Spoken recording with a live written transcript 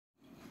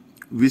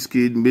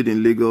Wizkid made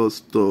in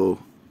Lagos tour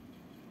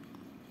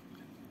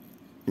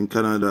in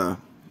Canada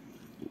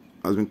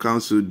has been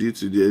cancelled due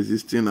to the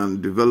existing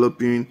and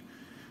developing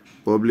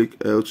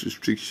public health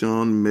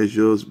restriction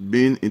measures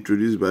being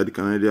introduced by the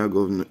Canadian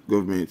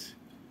government.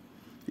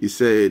 He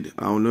said,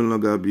 "I will no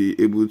longer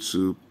be able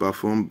to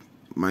perform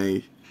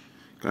my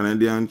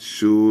Canadian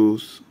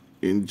shows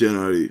in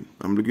January.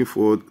 I'm looking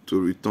forward to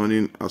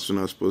returning as soon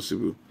as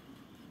possible."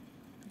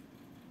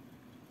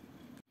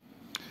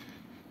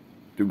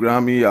 The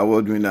Grammy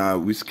Award winner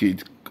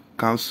Wizkid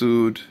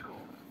cancelled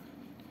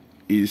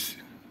his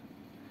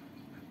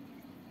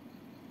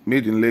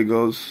Made in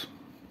Lagos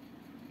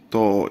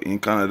tour in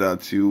Canada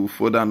till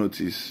further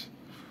notice.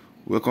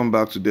 Welcome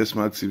back to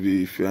Desmart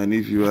TV. If you're a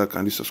new viewer,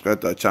 can you subscribe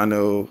to our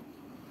channel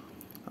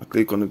and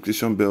click on the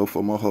notification bell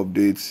for more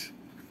updates?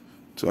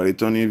 To our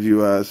returning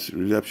viewers,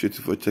 really appreciate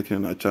you for checking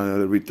on our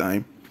channel every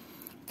time.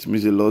 It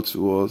means a lot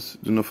to us.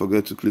 Do not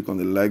forget to click on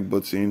the like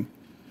button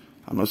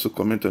and also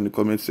comment on the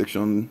comment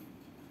section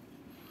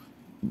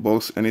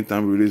box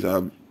anytime we release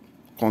our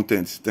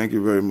content. Thank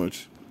you very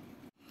much.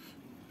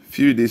 A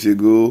few days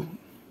ago,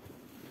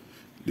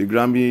 the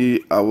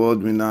Grammy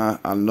Award winner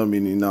and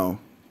nominee now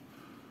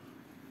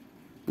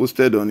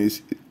posted on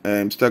his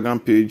Instagram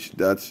page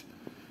that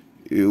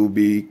he will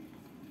be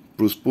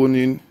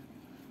postponing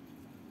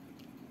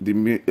the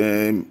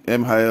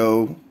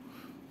MIL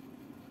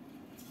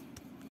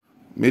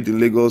Made in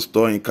Lagos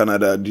tour in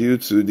Canada due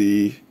to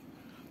the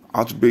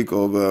outbreak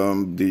of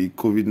the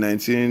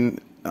COVID-19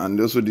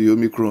 and also the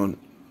Omicron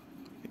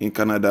in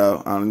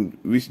Canada, and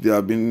which there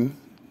have been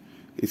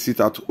a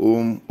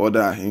sit-at-home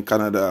order in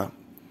Canada.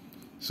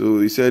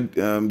 So he said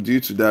due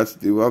to that,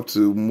 they will have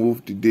to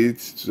move the date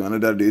to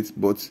another date,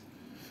 but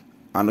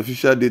an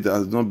official date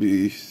has not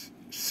been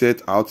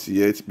set out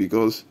yet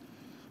because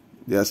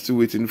they are still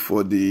waiting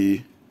for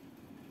the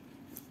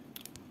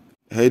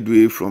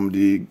headway from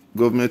the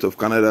government of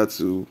Canada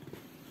to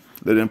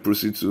let them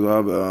proceed to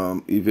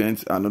have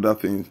events and other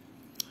things.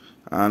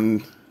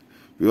 And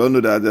we all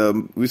know that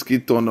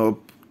Wizkid turned up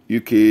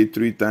UK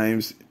 3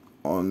 times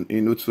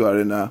in O2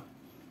 Arena.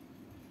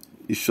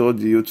 He shut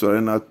the O2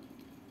 Arena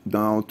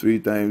down 3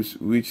 times,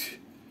 which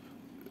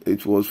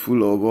it was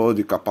full of all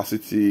the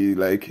capacity,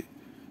 like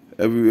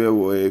everywhere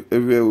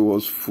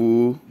was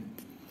full.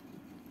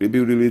 Maybe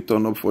really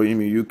turned up for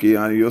him in UK,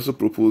 and he also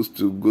proposed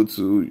to go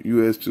to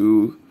US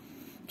to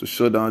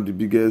shut down the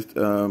biggest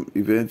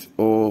event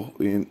all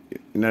in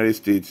United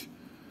States.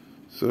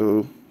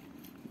 So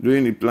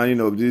during the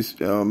planning of this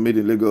Made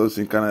in Lagos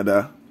in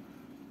Canada,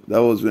 that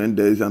was when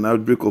there is an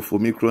outbreak of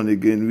Omicron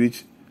again,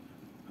 which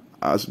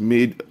has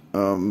made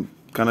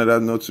Canada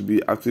not to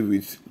be active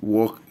with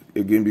work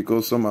again,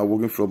 because some are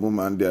working from home,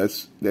 and there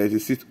is a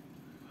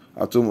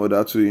sit-at-home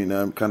order too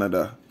in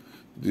Canada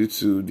due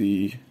to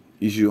the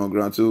issue on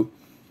ground. So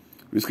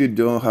Wizkid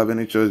don't have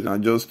any choice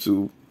than just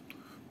to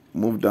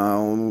move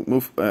down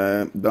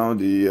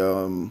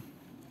the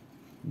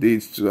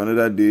dates to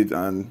another date,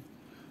 and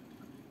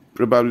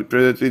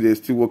presently they're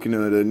still working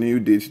on the new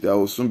date that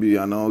will soon be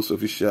announced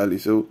officially.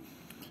 So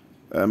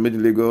Made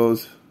in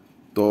Lagos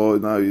tour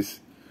now is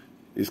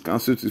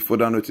cancelled to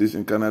further notice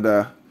in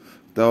Canada.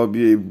 That will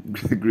be a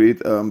great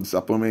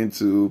disappointment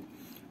to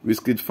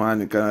Wizkid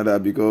fan in Canada,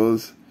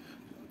 because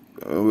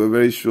we're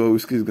very sure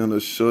Wizkid is going to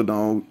shut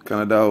down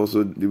Canada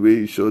also, the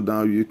way he shut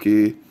down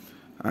UK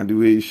and the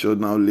way he shut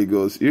down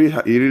Lagos. He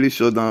really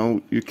shut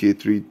down UK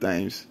 3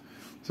 times.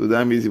 So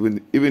that means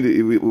even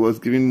if it was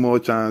given more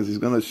chance, he's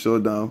going to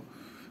shut down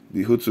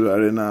the O2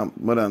 Arena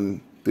more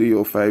than 3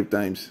 or 5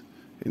 times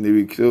in a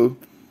week. So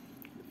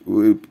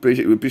we're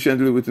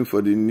patiently waiting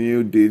for the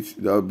new date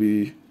that will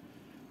be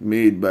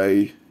made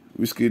by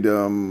Wizkid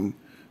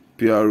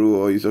PRO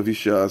or his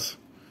officials.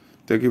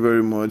 Thank you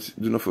very much.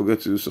 Do not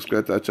forget to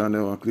subscribe to our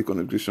channel and click on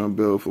the notification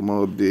bell for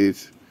more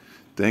updates.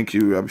 Thank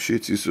you. I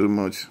appreciate you so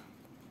much.